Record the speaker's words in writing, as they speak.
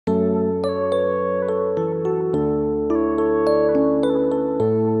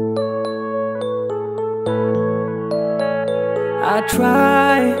I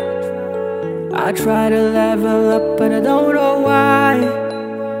try to level up, but I don't know why.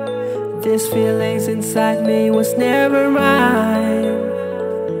 These feelings inside me was never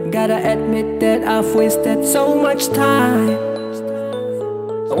mine. Gotta admit that I've wasted so much time.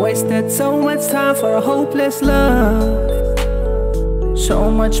 I wasted so much time for a hopeless love.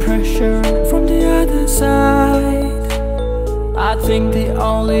 So much pressure from the other side. I think the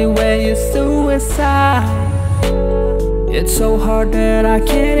only way is suicide. It's so hard that I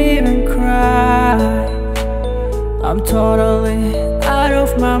can't even cry. I'm totally out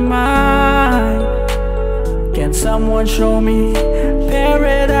of my mind. Can someone show me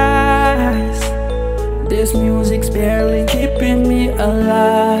paradise? This music's barely keeping me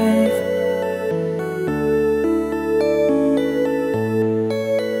alive.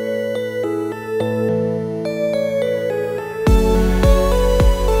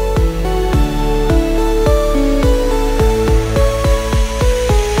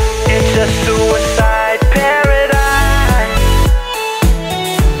 A suicide paradise.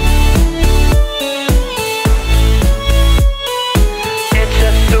 It's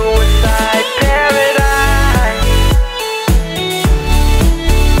a suicide paradise.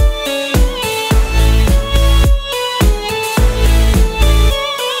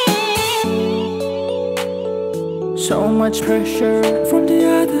 So much pressure from the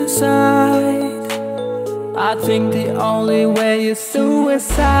other side. I think the only way is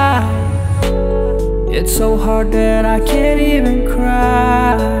suicide. It's so hard that I can't even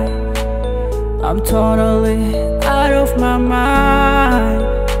cry. I'm totally out of my mind.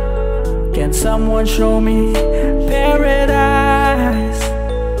 Can someone show me paradise?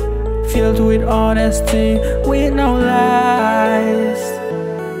 Filled with honesty, with no lies.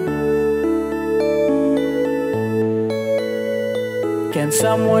 Can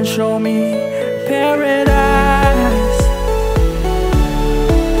someone show me paradise?